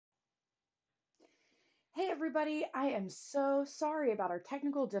Hey everybody, I am so sorry about our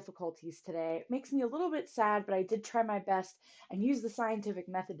technical difficulties today. It makes me a little bit sad, but I did try my best and use the scientific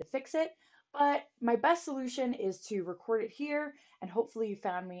method to fix it. But my best solution is to record it here, and hopefully you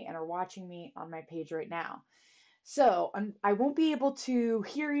found me and are watching me on my page right now. I won't be able to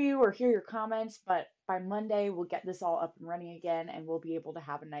hear you or hear your comments, but by Monday we'll get this all up and running again, and we'll be able to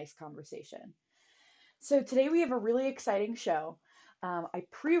have a nice conversation. So today we have a really exciting show. I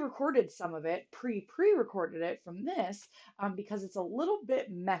pre-recorded some of it, pre-recorded it from this because it's a little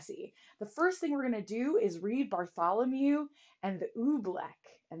bit messy. The first thing we're going to do is read Bartholomew and the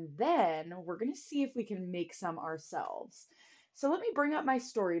Oobleck, and then we're going to see if we can make some ourselves. So let me bring up my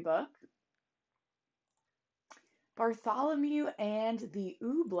storybook. Bartholomew and the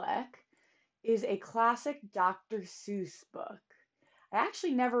Oobleck is a classic Dr. Seuss book. I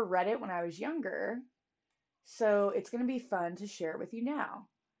actually never read it when I was younger, so it's going to be fun to share it with you now.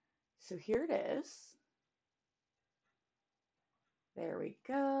 So here it is. There we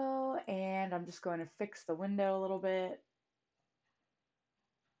go. And I'm just going to fix the window a little bit.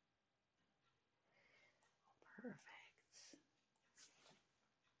 Perfect.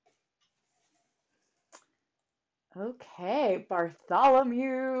 Okay,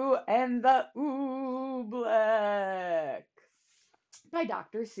 Bartholomew and the Oobleck by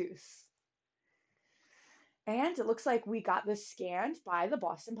Dr. Seuss. And it looks like we got this scanned by the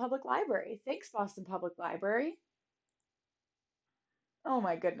Boston Public Library. Thanks, Boston Public Library. Oh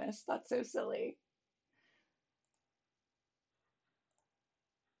my goodness, that's so silly.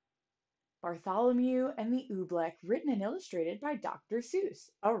 Bartholomew and the Oobleck, written and illustrated by Dr.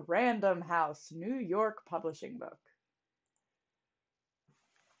 Seuss, a Random House, New York publishing book.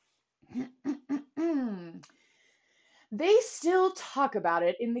 They still talk about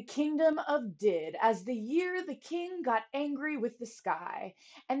it in the kingdom of Did as the year the king got angry with the sky.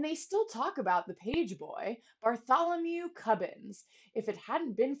 And they still talk about the page boy, Bartholomew Cubbins. If it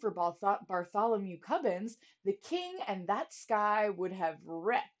hadn't been for Bartholomew Cubbins, the king and that sky would have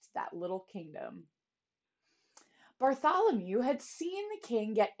wrecked that little kingdom. Bartholomew had seen the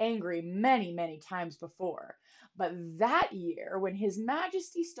king get angry many, many times before, but that year, when his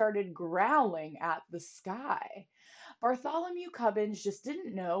majesty started growling at the sky, Bartholomew Cubbins just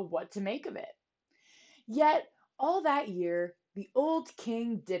didn't know what to make of it. Yet, all that year, the old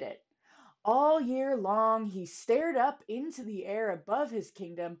king did it. All year long, he stared up into the air above his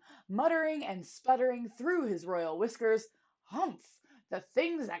kingdom, muttering and sputtering through his royal whiskers, "Humph! The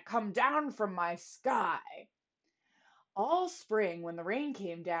things that come down from my sky!" All spring, when the rain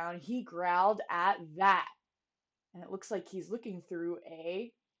came down, he growled at that. And it looks like he's looking through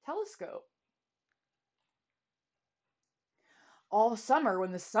a telescope. All summer,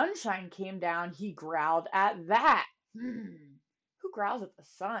 when the sunshine came down, he growled at that. Who growls at the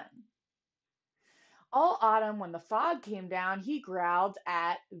sun? All autumn, when the fog came down, he growled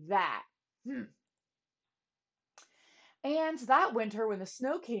at that. And that winter, when the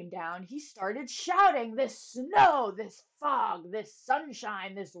snow came down, he started shouting, "This snow, this fog, this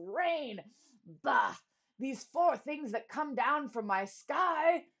sunshine, this rain, bah, these four things that come down from my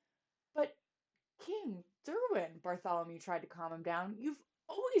sky." But King Derwin, Bartholomew tried to calm him down, "you've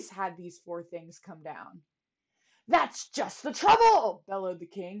always had these four things come down." "That's just the trouble," bellowed the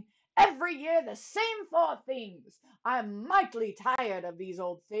king. "Every year the same four things. I'm mightily tired of these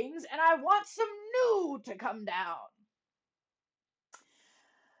old things, and I want some new to come down."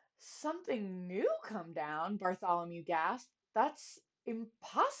 "Something new come down?" Bartholomew gasped. "That's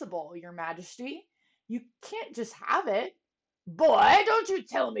impossible, your majesty. You can't just have it." "Boy, don't you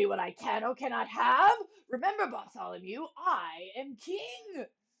tell me what I can or cannot have. Remember, Bartholomew, I am king."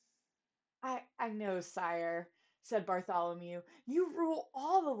 I know, sire," said Bartholomew. "You rule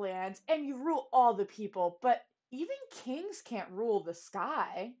all the lands and you rule all the people, but even kings can't rule the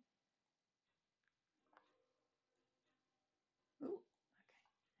sky." Ooh,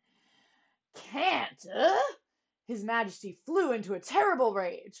 "Can't, eh?" His Majesty flew into a terrible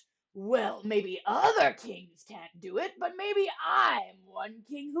rage. "Well, maybe other kings can't do it, but maybe I'm one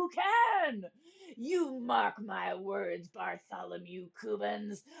king who can. You mark my words, Bartholomew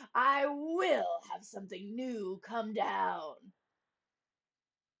Cubbins. I will have something new come down."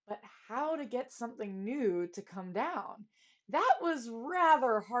 But how to get something new to come down? That was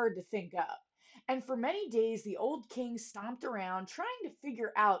rather hard to think up. And for many days, the old king stomped around trying to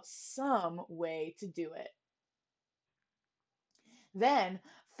figure out some way to do it. Then,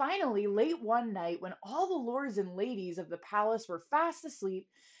 finally, late one night, when all the lords and ladies of the palace were fast asleep,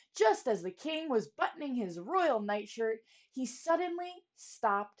 just as the king was buttoning his royal nightshirt, he suddenly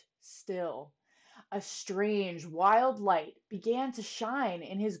stopped still. A strange, wild light began to shine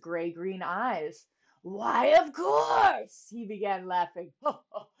in his gray green eyes. Why, of course, he began laughing.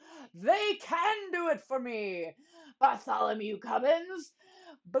 They can do it for me. Bartholomew Cubbins,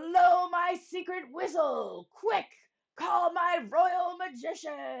 blow my secret whistle. Quick, call my royal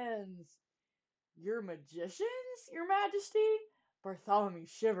magicians. Your magicians, your majesty? Bartholomew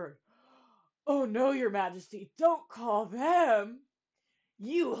shivered. Oh no, your majesty, don't call them.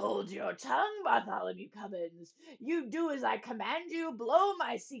 You hold your tongue, Bartholomew Cubbins. You do as I command you. Blow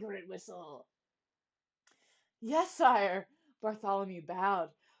my secret whistle. Yes, sire, Bartholomew bowed.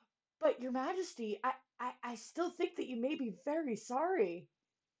 But, your majesty, I still think that you may be very sorry.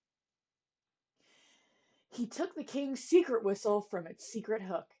 He took the king's secret whistle from its secret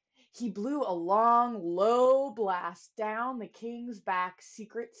hook. He blew a long, low blast down the king's back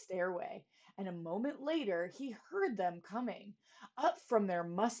secret stairway, and a moment later he heard them coming. Up from their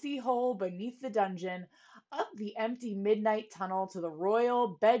musty hole beneath the dungeon, up the empty midnight tunnel to the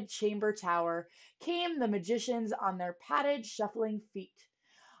royal bedchamber tower, came the magicians on their padded, shuffling feet.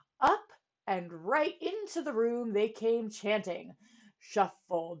 Up and right into the room they came chanting,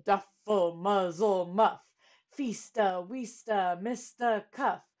 Shuffle, duffle, muzzle, muff, Feasta, weasta, Mista,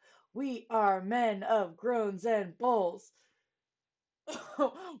 cuff. We are men of groans and bowls.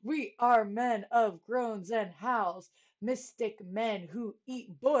 We are men of groans and howls, Mystic men who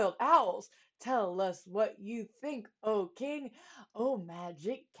eat boiled owls. Tell us what you think, O king. Oh,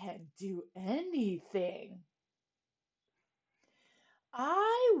 magic can do anything.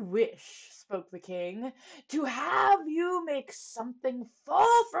 I wish, spoke the king, to have you make something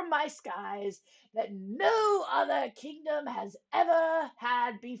fall from my skies that no other kingdom has ever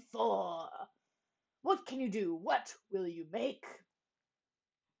had before. What can you do? What will you make?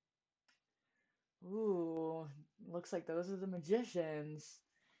 Ooh, looks like those are the magicians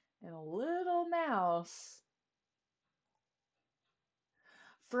and a little mouse.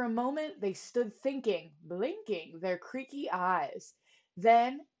 For a moment they stood thinking, blinking their creaky eyes.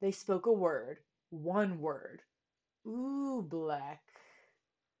 Then they spoke a word, one word. Oobleck.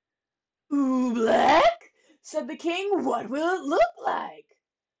 Oobleck, said the king. What will it look like?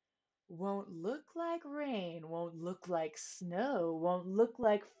 Won't look like rain, won't look like snow, won't look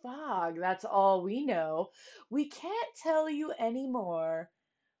like fog. That's all we know. We can't tell you any more.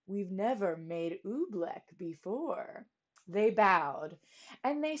 We've never made oobleck before. They bowed,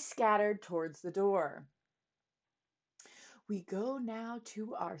 and they scattered towards the door. We go now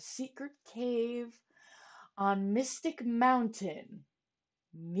to our secret cave on Mystic Mountain.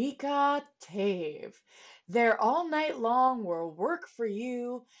 Nika Tave. There all night long we'll work for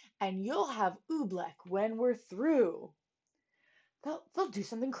you, and you'll have oobleck when we're through. They'll do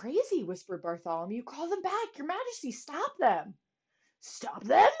something crazy, whispered Bartholomew. Call them back, your majesty, stop them. Stop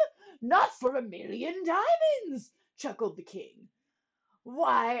them? Not for a million diamonds, chuckled the king.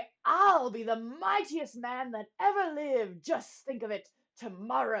 Why, I'll be the mightiest man that ever lived. Just think of it.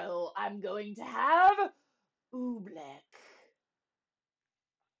 Tomorrow I'm going to have oobleck.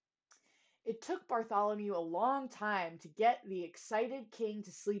 It took Bartholomew a long time to get the excited king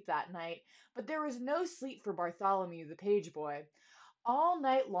to sleep that night, but there was no sleep for Bartholomew the page boy. All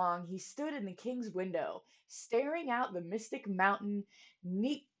night long he stood in the king's window, staring out the mystic mountain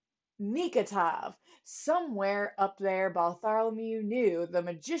Nikatav. Somewhere up there, Bartholomew knew the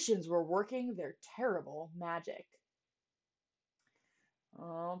magicians were working their terrible magic.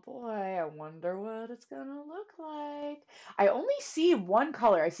 Oh boy, I wonder what it's gonna look like. I only see one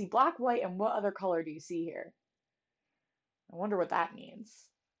color. I see black, white, and what other color do you see here? I wonder what that means.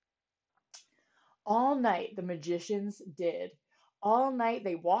 All night the magicians did. All night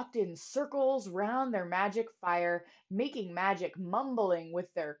they walked in circles round their magic fire, making magic, mumbling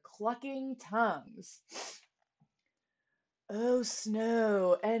with their clucking tongues. Oh,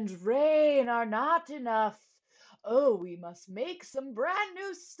 snow and rain are not enough. Oh, we must make some brand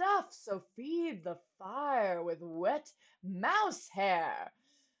new stuff, so feed the fire with wet mouse hair.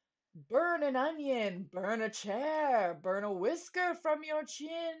 Burn an onion, burn a chair, burn a whisker from your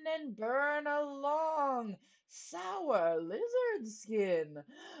chin, and burn a long, sour lizard skin.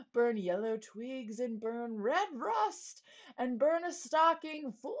 Burn yellow twigs and burn red rust, and burn a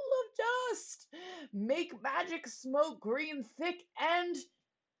stocking full of dust. Make magic smoke green thick and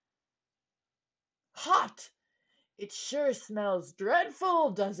hot. It sure smells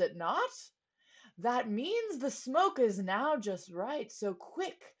dreadful, does it not? That means the smoke is now just right, so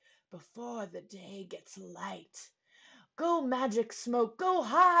quick before the day gets light. Go, magic smoke, go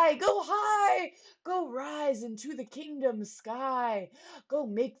high, go rise into the kingdom sky. Go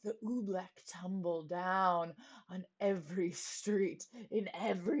make the oobleck tumble down on every street in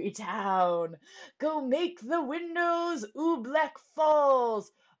every town. Go make the windows oobleck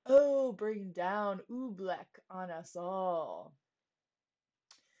falls. Oh, bring down Oobleck on us all.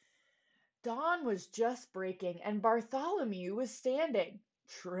 Dawn was just breaking, and Bartholomew was standing,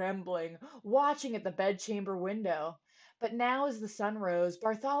 trembling, watching at the bedchamber window. But now, as the sun rose,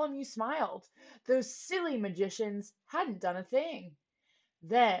 Bartholomew smiled. Those silly magicians hadn't done a thing.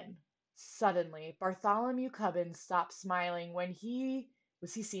 Then, suddenly, Bartholomew Cubbins stopped smiling when he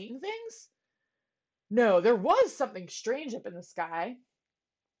was he seeing things? No, there was something strange up in the sky.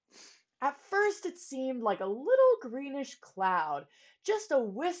 At first, it seemed like a little greenish cloud, just a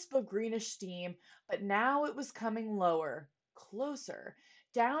wisp of greenish steam, but now it was coming lower, closer,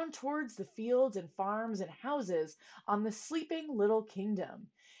 down towards the fields and farms and houses on the sleeping little kingdom.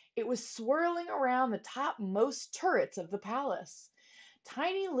 It was swirling around the topmost turrets of the palace.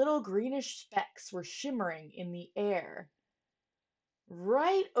 Tiny little greenish specks were shimmering in the air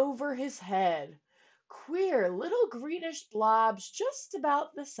right over his head. Queer little greenish blobs just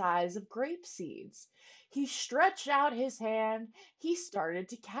about the size of grape seeds. He stretched out his hand. He started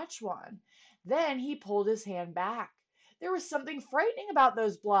to catch one. Then he pulled his hand back. There was something frightening about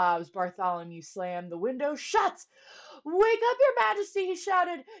those blobs. Bartholomew slammed the window shut. Wake up, Your Majesty, he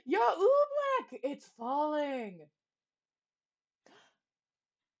shouted. Your oobleck, it's falling.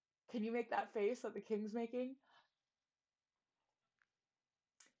 Can you make that face that the king's making?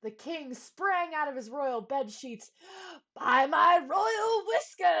 The king sprang out of his royal bed sheets. By my royal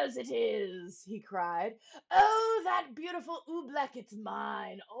whiskers it is, he cried. Oh, that beautiful oobleck, it's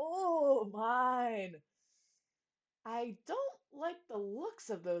mine. Oh, mine. I don't like the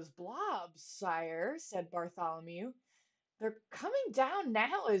looks of those blobs, sire, said Bartholomew. They're coming down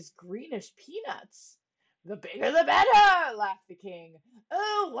now as greenish peanuts. The bigger the better, laughed the king.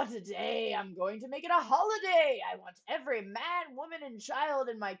 Oh, what a day! I'm going to make it a holiday. I want every man, woman, and child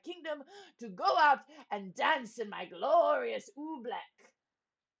in my kingdom to go out and dance in my glorious oobleck.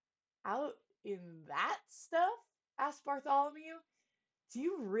 Out in that stuff? Asked Bartholomew. Do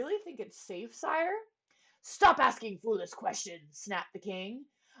you really think it's safe, sire? Stop asking foolish questions, snapped the king.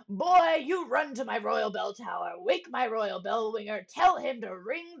 Boy, you run to my royal bell tower, wake my royal bell ringer, tell him to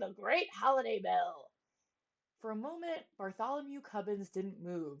ring the great holiday bell. For a moment, Bartholomew Cubbins didn't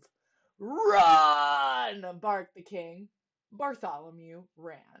move. Run! Barked the king. Bartholomew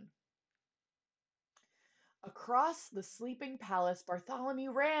ran. Across the sleeping palace,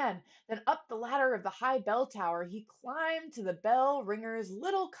 Bartholomew ran. Then up the ladder of the high bell tower, he climbed to the bell ringer's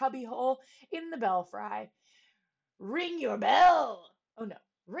little cubbyhole in the belfry. Ring your bell! Oh no,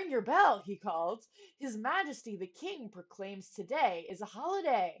 ring your bell, he called. His Majesty the King proclaims today is a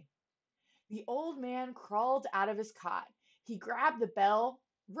holiday. The old man crawled out of his cot. He grabbed the bell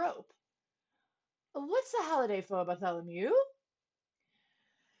rope. What's the holiday for, Bartholomew?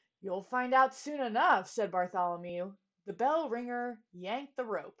 You'll find out soon enough, said Bartholomew. The bell ringer yanked the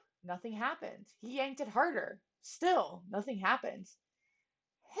rope. Nothing happened. He yanked it harder. Still, nothing happened.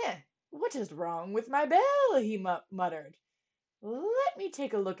 Heh, what is wrong with my bell? He muttered. Let me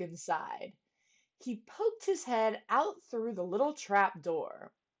take a look inside. He poked his head out through the little trap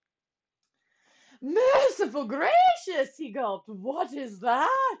door. Merciful gracious, he gulped. What is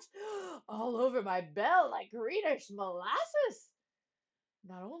that? All over my bell like greenish molasses.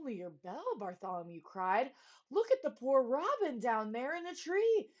 Not only your bell, Bartholomew cried. Look at the poor robin down there in the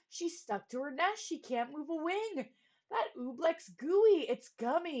tree. She's stuck to her nest. She can't move a wing. That oobleck's gooey. It's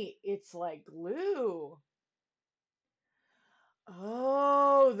gummy. It's like glue.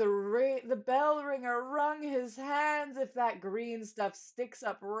 Oh, the bell ringer wrung his hands. If that green stuff sticks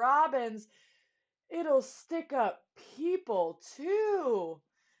up robins, it'll stick up people too.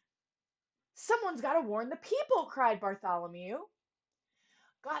 Someone's got to warn the people, cried Bartholomew.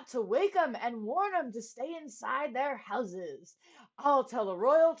 Got to wake 'em and warn 'em to stay inside their houses. I'll tell the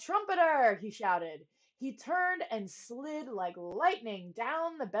royal trumpeter, he shouted. He turned and slid like lightning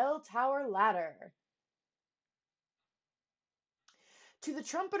down the bell tower ladder. To the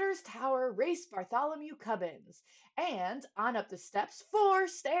trumpeter's tower raced Bartholomew Cubbins, and on up the steps 4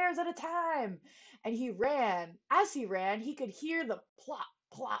 stairs at a time. And he ran. As he ran, he could hear the plop,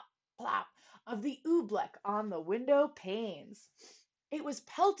 plop, plop of the oobleck on the window panes. It was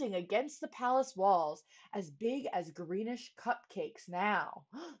pelting against the palace walls, as big as greenish cupcakes now.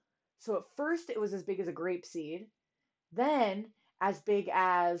 So at first it was as big as a grape seed, then as big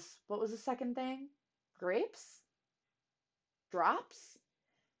as, what was the second thing? Grapes? Drops?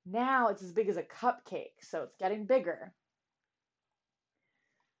 Now it's as big as a cupcake, so it's getting bigger.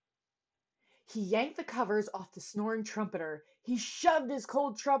 He yanked the covers off the snoring trumpeter. He shoved his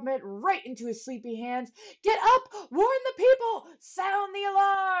cold trumpet right into his sleepy hands. Get up! Warn the people! Sound the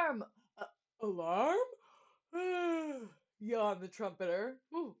alarm! Alarm? Yawned the trumpeter.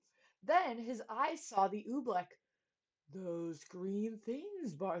 Ooh. Then his eyes saw the Oobleck. "Those green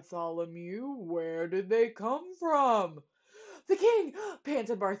things, Bartholomew, where did they come from?" "The king!"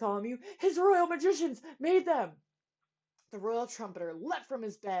 panted Bartholomew. "His royal magicians made them." The royal trumpeter leapt from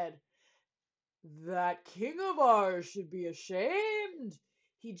his bed. "That king of ours should be ashamed."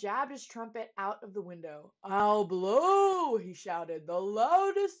 He jabbed his trumpet out of the window. "I'll blow," he shouted, "the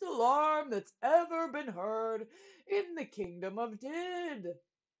loudest alarm that's ever been heard in the kingdom of Did."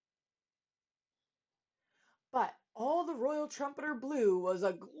 But all the royal trumpeter blew was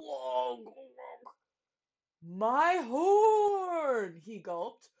a glog, glog. "My horn!" he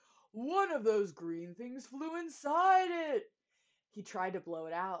gulped. "One of those green things flew inside it." He tried to blow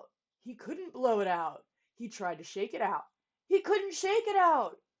it out. He couldn't blow it out. He tried to shake it out. He couldn't shake it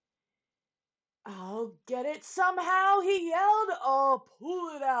out. "I'll get it somehow," he yelled. "I'll pull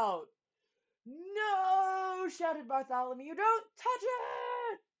it out." "No!" shouted Bartholomew. "Don't touch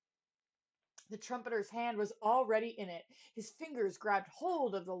it!" The trumpeter's hand was already in it. His fingers grabbed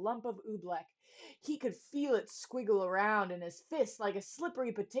hold of the lump of oobleck. He could feel it squiggle around in his fist like a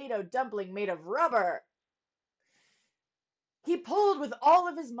slippery potato dumpling made of rubber. He pulled with all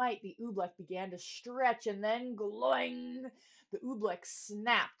of his might. The oobleck began to stretch, and then gloing! The oobleck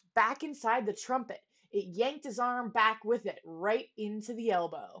snapped back inside the trumpet. It yanked his arm back with it, right into the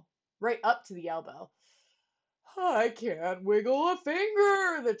elbow. Right up to the elbow. "I can't wiggle a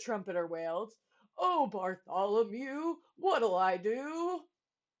finger," the trumpeter wailed. "Oh, Bartholomew, what'll I do?"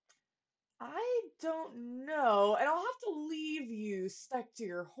 "I don't know, and I'll have to leave you stuck to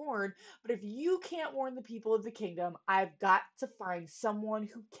your horn, but if you can't warn the people of the kingdom, I've got to find someone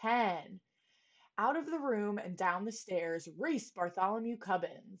who can." Out of the room and down the stairs raced Bartholomew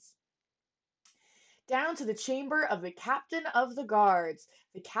Cubbins, down to the chamber of the captain of the guards.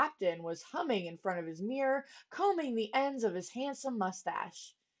 The captain was humming in front of his mirror, combing the ends of his handsome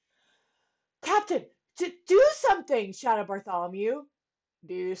mustache. "Captain, do something!" shouted Bartholomew.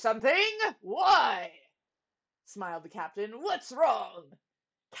 "Do something? Why?" smiled the captain. "What's wrong?"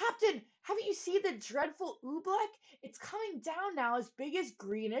 "Captain, haven't you seen the dreadful oobleck? It's coming down now as big as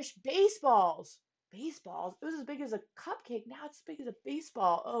greenish baseballs." Baseballs? It was as big as a cupcake. Now it's as big as a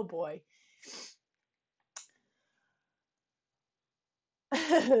baseball. Oh boy.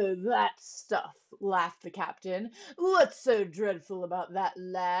 "That stuff," laughed the captain. "What's so dreadful about that,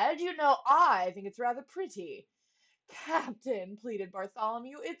 lad? You know, I think it's rather pretty." "Captain," pleaded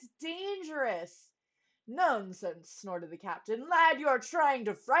Bartholomew, "it's dangerous." "Nonsense," snorted the captain. "Lad, you're trying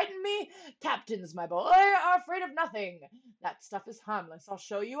to frighten me. Captains, my boy, are afraid of nothing. That stuff is harmless. I'll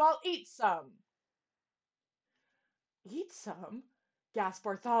show you. I'll eat some." "Eat some?" gasped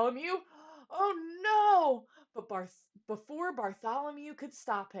Bartholomew. "Oh no!" But before Bartholomew could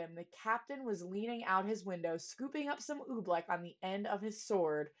stop him, the captain was leaning out his window, scooping up some oobleck on the end of his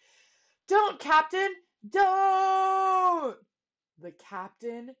sword. "Don't, Captain! Don't!" The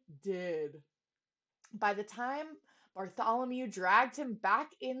captain did. By the time Bartholomew dragged him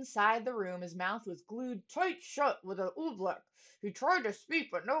back inside the room, his mouth was glued tight shut with an oobleck. He tried to speak,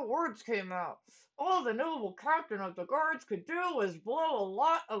 but no words came out. All the noble captain of the guards could do was blow a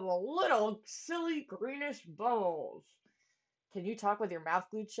lot of a little silly greenish bubbles. Can you talk with your mouth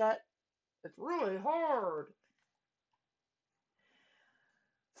glued shut? It's really hard.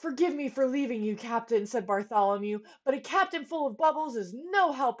 "Forgive me for leaving you, Captain," said Bartholomew, "but a captain full of bubbles is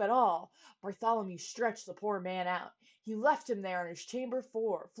no help at all." Bartholomew stretched the poor man out. He left him there on his chamber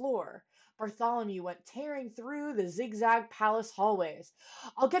floor. Bartholomew went tearing through the zigzag palace hallways.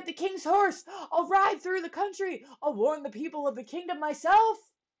 "I'll get the king's horse! I'll ride through the country! I'll warn the people of the kingdom myself!"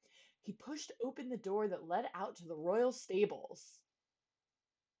 He pushed open the door that led out to the royal stables.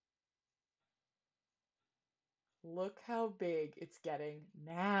 Look how big it's getting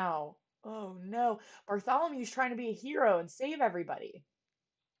now. Oh no. Bartholomew's trying to be a hero and save everybody.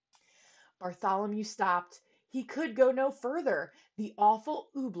 Bartholomew stopped. He could go no further. The awful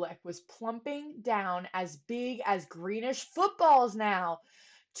oobleck was plumping down as big as greenish footballs now.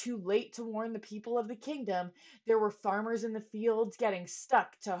 Too late to warn the people of the kingdom. There were farmers in the fields getting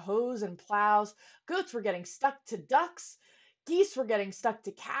stuck to hoes and plows. Goats were getting stuck to ducks. Geese were getting stuck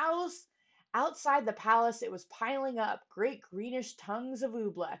to cows. Outside the palace, it was piling up, great greenish tongues of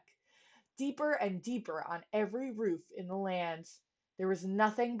oobleck, deeper and deeper on every roof in the land. There was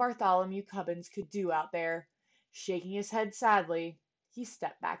nothing Bartholomew Cubbins could do out there. Shaking his head sadly, he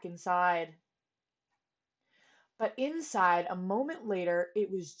stepped back inside. But inside, a moment later,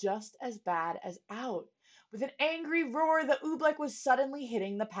 it was just as bad as out. With an angry roar, the oobleck was suddenly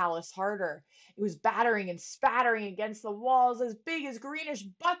hitting the palace harder. It was battering and spattering against the walls as big as greenish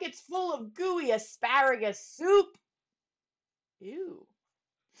buckets full of gooey asparagus soup. Ew.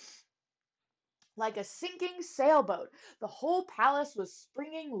 Like a sinking sailboat, the whole palace was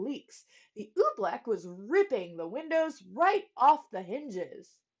springing leaks. The oobleck was ripping the windows right off the hinges.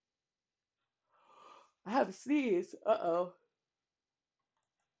 I have a sneeze. Uh-oh.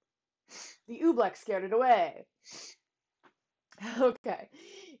 The oobleck scared it away. Okay.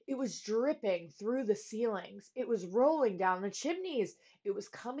 It was dripping through the ceilings. It was rolling down the chimneys. It was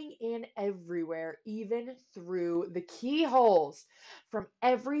coming in everywhere, even through the keyholes. From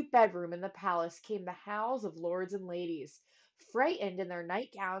every bedroom in the palace came the howls of lords and ladies. Frightened in their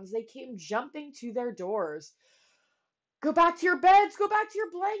nightgowns, they came jumping to their doors. Go back to your beds! Go back to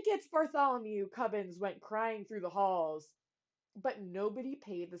your blankets! Bartholomew Cubbins went crying through the halls. But nobody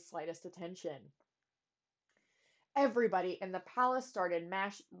paid the slightest attention. Everybody in the palace started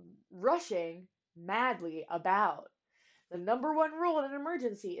rushing madly about. The number one rule in an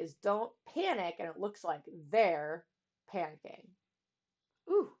emergency is don't panic, and it looks like they're panicking.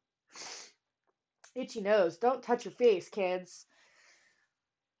 Ooh, itchy nose. Don't touch your face, kids.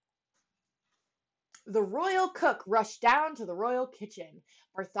 The royal cook rushed down to the royal kitchen.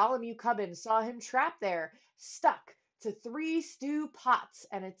 Bartholomew Cubbins saw him trapped there, stuck to 3 stew pots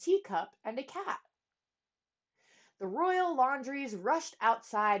and a teacup and a cat. The royal laundries rushed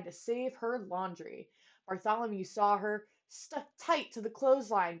outside to save her laundry. Bartholomew saw her stuck tight to the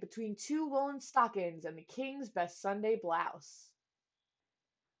clothesline between 2 woolen stockings and the king's best Sunday blouse.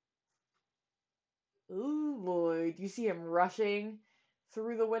 Ooh, boy, do you see him rushing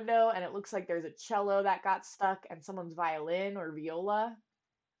through the window and it looks like there's a cello that got stuck and someone's violin or viola?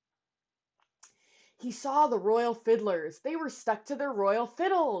 He saw the royal fiddlers. They were stuck to their royal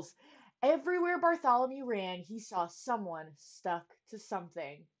fiddles. Everywhere Bartholomew ran, he saw someone stuck to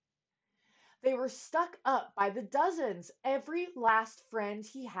something. They were stuck up by the dozens. Every last friend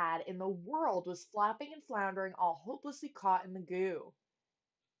he had in the world was flapping and floundering, all hopelessly caught in the goo.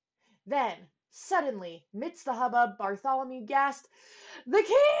 Then, suddenly, midst the hubbub, Bartholomew gasped, "The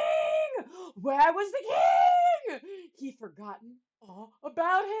king! Where was the king?" He'd forgotten all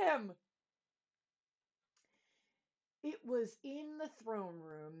about him. It was in the throne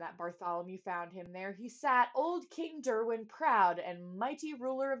room that Bartholomew found him. There he sat, old King Derwin, proud and mighty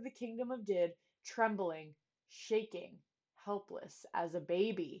ruler of the kingdom of Did, trembling, shaking, helpless as a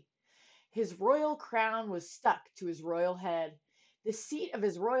baby. His royal crown was stuck to his royal head. The seat of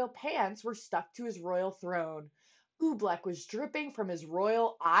his royal pants were stuck to his royal throne. Oobleck was dripping from his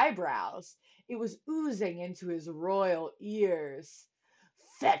royal eyebrows. It was oozing into his royal ears.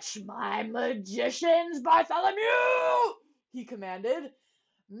 "Fetch my magicians, Bartholomew!" he commanded.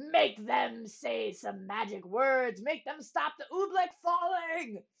 "Make them say some magic words. Make them stop the oobleck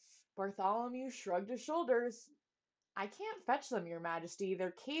falling." Bartholomew shrugged his shoulders. "I can't fetch them, your majesty. Their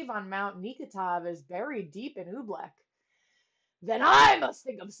cave on Mount Nikatav is buried deep in Oobleck." "Then I must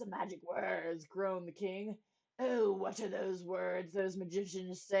think of some magic words," groaned the king. "Oh, what are those words those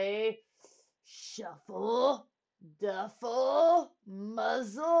magicians say? Shuffle, duffle,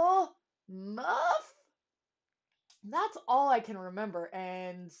 muzzle, muff? That's all I can remember,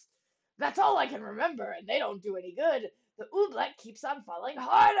 and that's all I can remember, and they don't do any good. The oobleck keeps on falling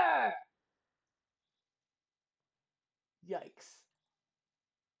harder." Yikes.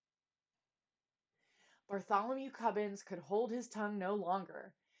 Bartholomew Cubbins could hold his tongue no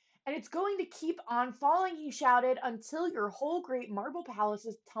longer. "And it's going to keep on falling," he shouted, "until your whole great marble palace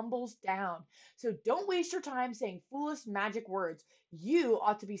tumbles down. So don't waste your time saying foolish magic words. You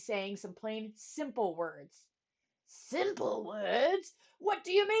ought to be saying some plain, simple words." "Simple words? What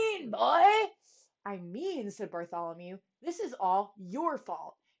do you mean, boy?" "I mean," said Bartholomew, "this is all your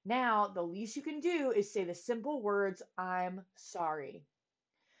fault. Now, the least you can do is say the simple words, 'I'm sorry.'"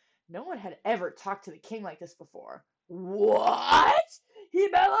 No one had ever talked to the king like this before. "What?" he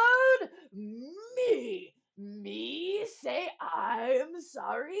bellowed. "Me? Me say I'm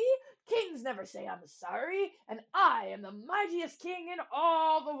sorry? Kings never say I'm sorry, and I am the mightiest king in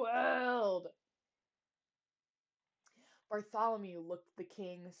all the world." Bartholomew looked the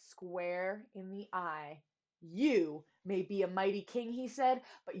king square in the eye. "You may be a mighty king," he said,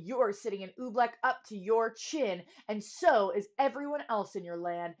 "but you're sitting in Oobleck up to your chin, and so is everyone else in your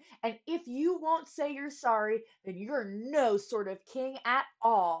land. And if you won't say you're sorry, then you're no sort of king at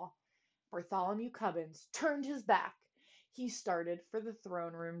all." Bartholomew Cubbins turned his back. He started for the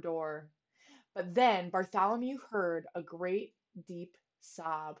throne room door. But then Bartholomew heard a great deep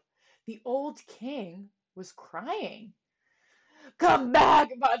sob. The old king was crying. "Come back,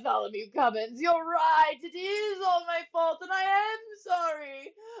 Bartholomew Cubbins. You're right. It is all my fault, and I am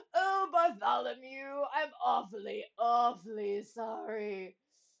sorry. Oh, Bartholomew, I'm awfully, awfully sorry."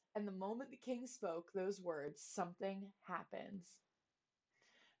 And the moment the king spoke those words, something happened.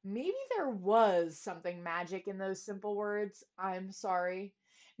 Maybe there was something magic in those simple words. I'm sorry.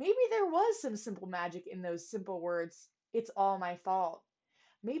 Maybe there was some simple magic in those simple words. It's all my fault.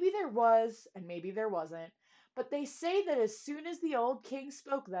 Maybe there was, and maybe there wasn't. But they say that as soon as the old king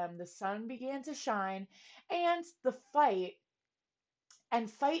spoke them, the sun began to shine and fight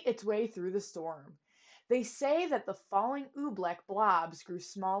its way through the storm. They say that the falling Oobleck blobs grew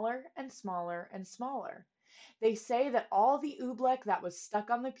smaller and smaller and smaller. They say that all the oobleck that was stuck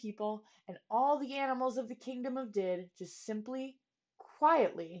on the people and all the animals of the kingdom of Did just simply,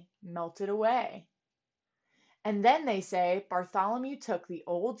 quietly melted away. And then they say Bartholomew took the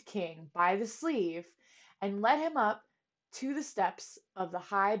old king by the sleeve and led him up to the steps of the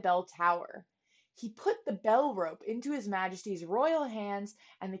high bell tower. He put the bell rope into His Majesty's royal hands,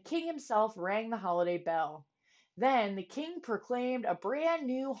 and the king himself rang the holiday bell. Then the king proclaimed a brand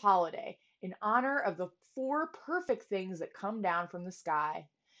new holiday in honor of the four perfect things that come down from the sky.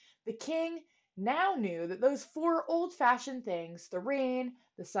 The king now knew that those four old fashioned things, the rain,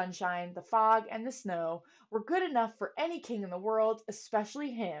 the sunshine, the fog, and the snow, were good enough for any king in the world,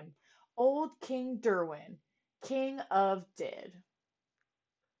 especially him, old King Derwin, King of Did.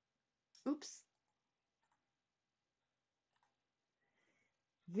 Oops.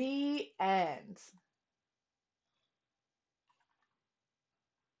 The end.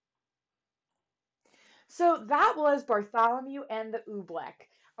 So that was Bartholomew and the Oobleck,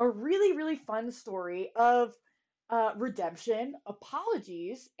 a really, really fun story of redemption,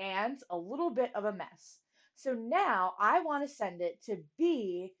 apologies, and a little bit of a mess. So now I want to send it to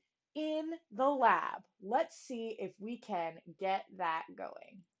B in the lab. Let's see if we can get that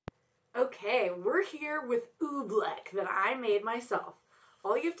going. Okay, we're here with Oobleck that I made myself.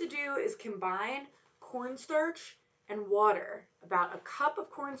 All you have to do is combine cornstarch and water, about a cup of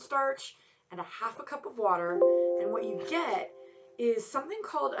cornstarch and a half a cup of water, and what you get is something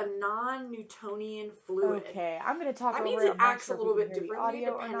called a non-Newtonian fluid. Okay, I'm going to talk That means over it. it I'm not acts a sure if you little can bit hear the differently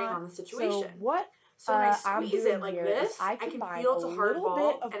audio or depending not. on the So, situation. what So when I I'm squeeze doing it like here is this, I I can combine feel a it's a hard little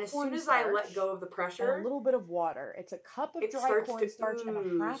bit ball, of and as soon as I let cornstarch go of the and a pressure, little bit of water. It's a cup of it dry starts to cornstarch and a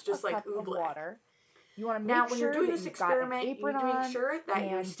ooze, half a just like cup of Oobleck. water. You want to Now, make when you're sure doing that this you've got an experiment, you apron need to make on sure that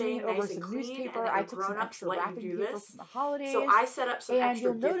you're and doing it staying over nice and some clean and newspaper. that I your took some grown-ups extra let you wrapping do paper from this. the So holidays, I set up some and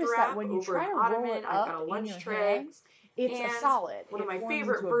extra you'll gift notice that wrap when you over an try to roll it ottoman. I've got up a in your lunch tray, hands, it's a and solid. one of It my forms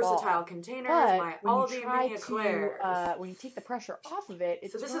favorite into a versatile ball. containers, But my when you Aldi try mini to, eclairs. when you take the pressure off of it,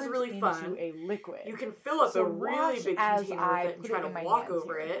 So it this is turns really into fun. a You liquid. can fill up So a really watch big as container with I it and put try it to in my walk hands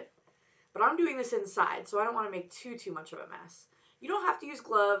over here. it, but I'm doing this inside, so I don't want to make too much of a mess. You don't have to use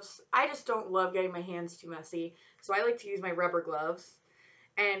gloves. I just don't love getting my hands too messy, so I like to use my rubber gloves.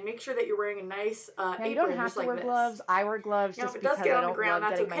 And make sure that you're wearing a nice Now, you don't apron have just to like wear this. gloves. I wear gloves Now, if just it does because get I on the don't ground, love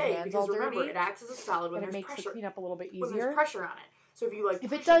that's getting my okay, hands all because remember, it dirty, acts as a solid when and it there's makes the pressure. cleanup a little bit When there's easier. pressure on it. So if you like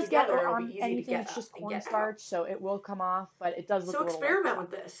If it push it does get together, it'll on be easy to anything, get it's up just and get out. cornstarch, so it will come off, but it does look So a little like experiment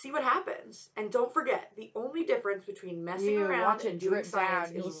with chalk. this. See what happens. And don't forget, the only difference between messing Ew, around watch and it doing drip science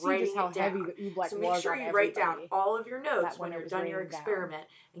down. is You'll see just writing how it heavy down. the oobleck So make was sure on you write down everybody all of your that notes when when it you're was done your raining down. experiment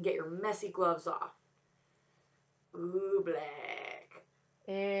and get your messy gloves off. Ooh, black.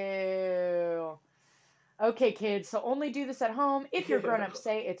 Ew. Okay, kids, so only do this at home if your grown-ups Ew.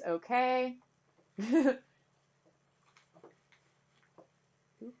 say it's okay.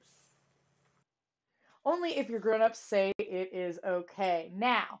 Oops. Only if your grown-ups say it is okay.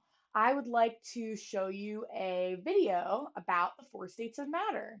 Now, I would like to show you a video about the four states of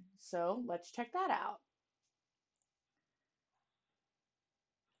matter. So let's check that out.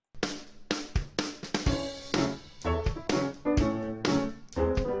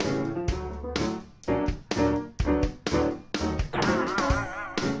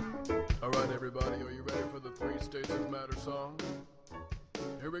 All right, everybody, are you ready for the three states of matter song?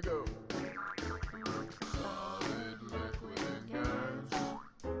 Here we go. Solid, liquid, and gas.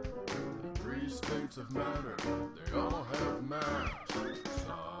 The three states of matter, they all have mass.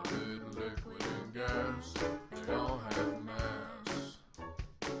 Solid, liquid, and gas, they all have mass.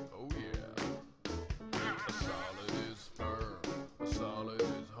 Oh yeah. A solid is firm, a solid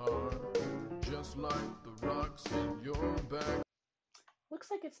is hard. Just like the rocks in your back. Looks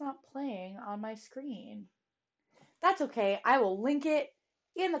like it's not playing on my screen. That's okay. I will link it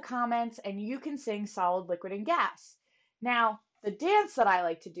in the comments and you can sing solid, liquid, and gas. Now, the dance that I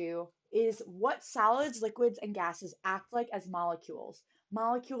like to do is what solids, liquids, and gases act like as molecules.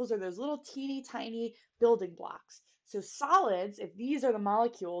 Molecules are those little teeny tiny building blocks. So solids, if these are the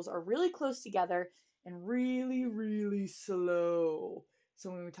molecules, are really close together and really, really slow.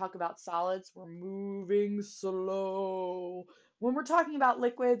 So when we talk about solids, we're moving slow. When we're talking about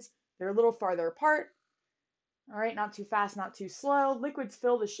liquids, they're a little farther apart All right, not too fast, not too slow. Liquids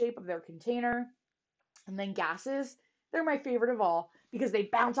fill the shape of their container. And then gases, they're my favorite of all because they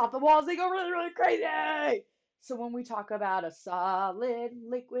bounce off the walls. They go really, really crazy. So when we talk about a solid,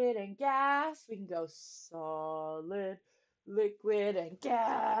 liquid, and gas, we can go solid, liquid, and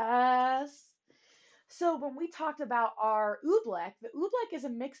gas. So when we talked about our oobleck, the oobleck is a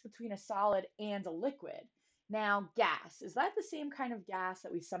mix between a solid and a liquid. Now, gas, is that the same kind of gas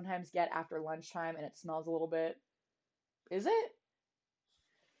that we sometimes get after lunchtime and it smells a little bit? Is it?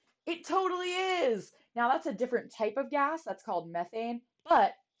 It totally is. Now, that's a different type of gas. That's called methane,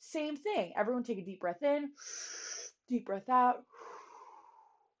 but same thing. Everyone take a deep breath in, deep breath out.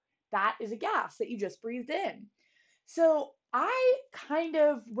 That is a gas that you just breathed in. So I kind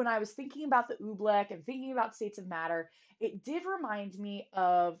of, when I was thinking about the oobleck and thinking about states of matter, it did remind me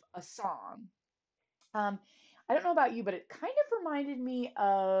of a song. Um, I don't know about you, but it kind of reminded me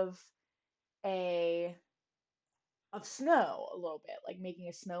a of snow a little bit, like making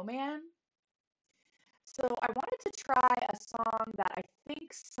a snowman. So I wanted to try a song that I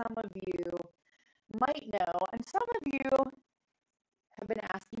think some of you might know, and some of you have been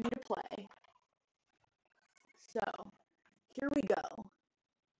asking me to play. So here we go.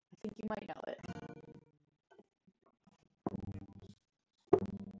 I think you might know it.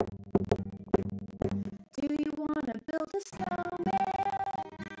 Do you want to build a snowman?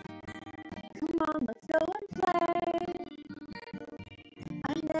 Come on, let's go and play.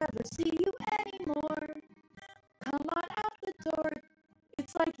 I never see you anymore. Come on out the door.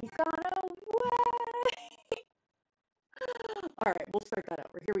 It's like you've gone away. All right, we'll start that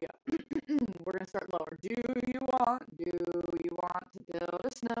over. Here we go. We're gonna start lower. Do you want to build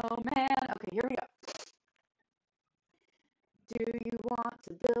a snowman? Okay, here we go. Do you want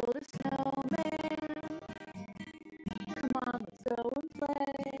to build a snowman? Come on, let's go and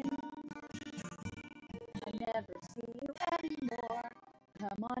play. I never see you anymore.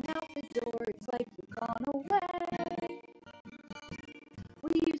 Come on out the door, it's like you've gone away.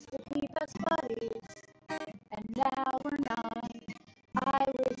 We used to be best buddies, and now we're not. I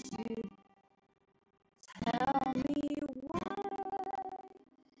wish you'd tell me why.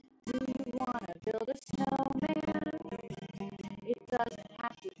 Do you want to build a snowman? It doesn't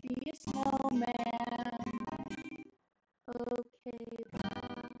have to be a snowman. Okay,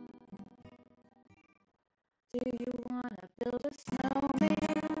 bye. Do you want to build a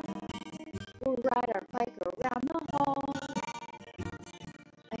snowman? We'll ride our bike around the hall.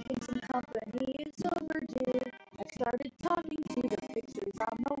 I think some company is overdue. I started talking to the pictures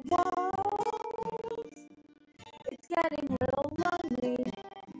on the walls. It's getting a little lonely.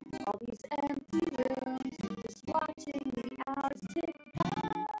 All these empty rooms, just watching the hours tick by.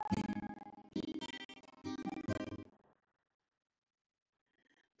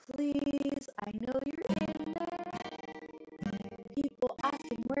 Please, I know you're in there. People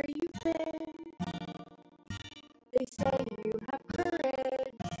asking where you've been. They say you have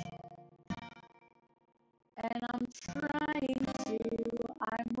courage, and I'm trying to.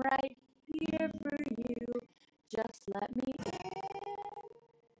 I'm right here for you. Just let me in.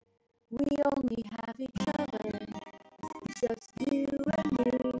 We only have each other, just you and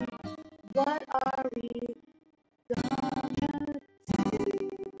me. What are we gonna do?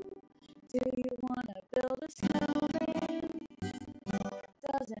 Do you wanna build a snowman?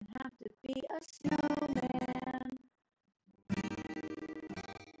 Doesn't have to be a snowman.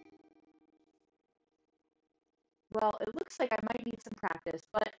 Well, it looks like I might need some practice,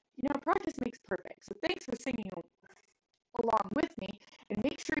 but practice makes perfect. So thanks for singing along with me, and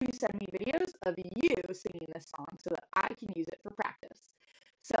make sure you send me videos of you singing this song so that I can use it for practice.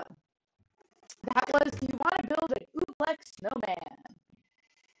 So that was Do You Want to Build an Oobleck Snowman?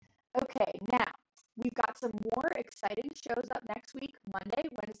 Okay, now we've got some more exciting shows up next week, Monday,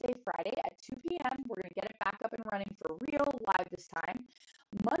 Wednesday, Friday at 2 p.m. We're going to get it back up and running for real live this time.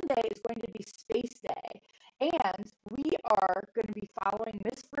 Monday is going to be Space Day, and we are going to be following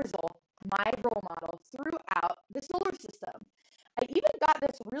Miss Frizzle, my role model, throughout the solar system. I even got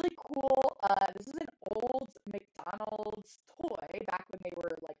this really cool, this is an old McDonald's toy back when they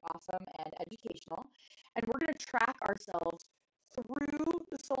were like awesome and educational, and we're going to track ourselves through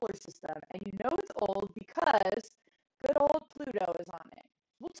the solar system. And you know it's old because good old Pluto is on it.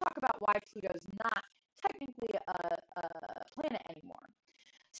 We'll talk about why Pluto is not technically a planet anymore.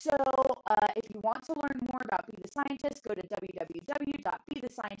 So if you want to learn more about Be the Scientist, go to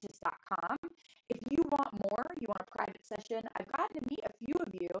www.bethescientist.com. If you want more, you want a private session, I've gotten to meet a few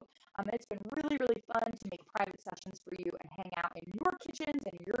of you, and it's been really, really fun to make private sessions for you and hang out in your kitchens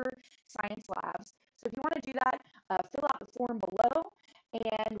and your science labs. So if you want to do that, fill out the form below,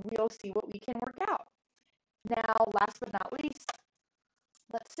 and we'll see what we can work out.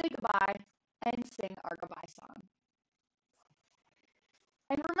 say goodbye and sing our goodbye song.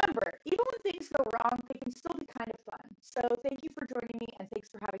 And remember, even when things go wrong, they can still be kind of fun. So thank you for joining me, and thanks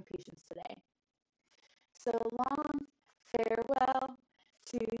for having patience today. So long, farewell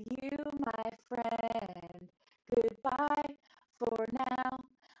to you, my friend. Goodbye for now,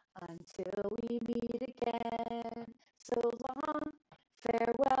 until we meet again. So long,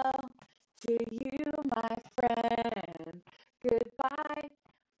 farewell to you, my friend. Goodbye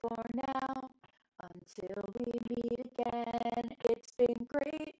for now, until we meet again. It's been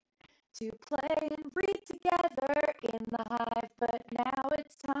great to play and read together in the hive, but now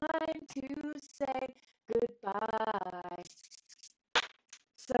it's time to say goodbye.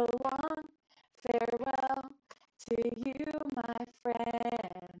 So long, farewell to you, my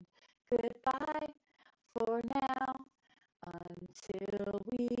friend. Goodbye for now, until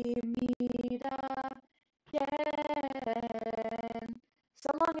we meet again. So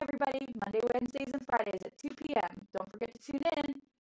long, everybody. Monday, Wednesdays, and Fridays at 2 p.m. Don't forget to tune in.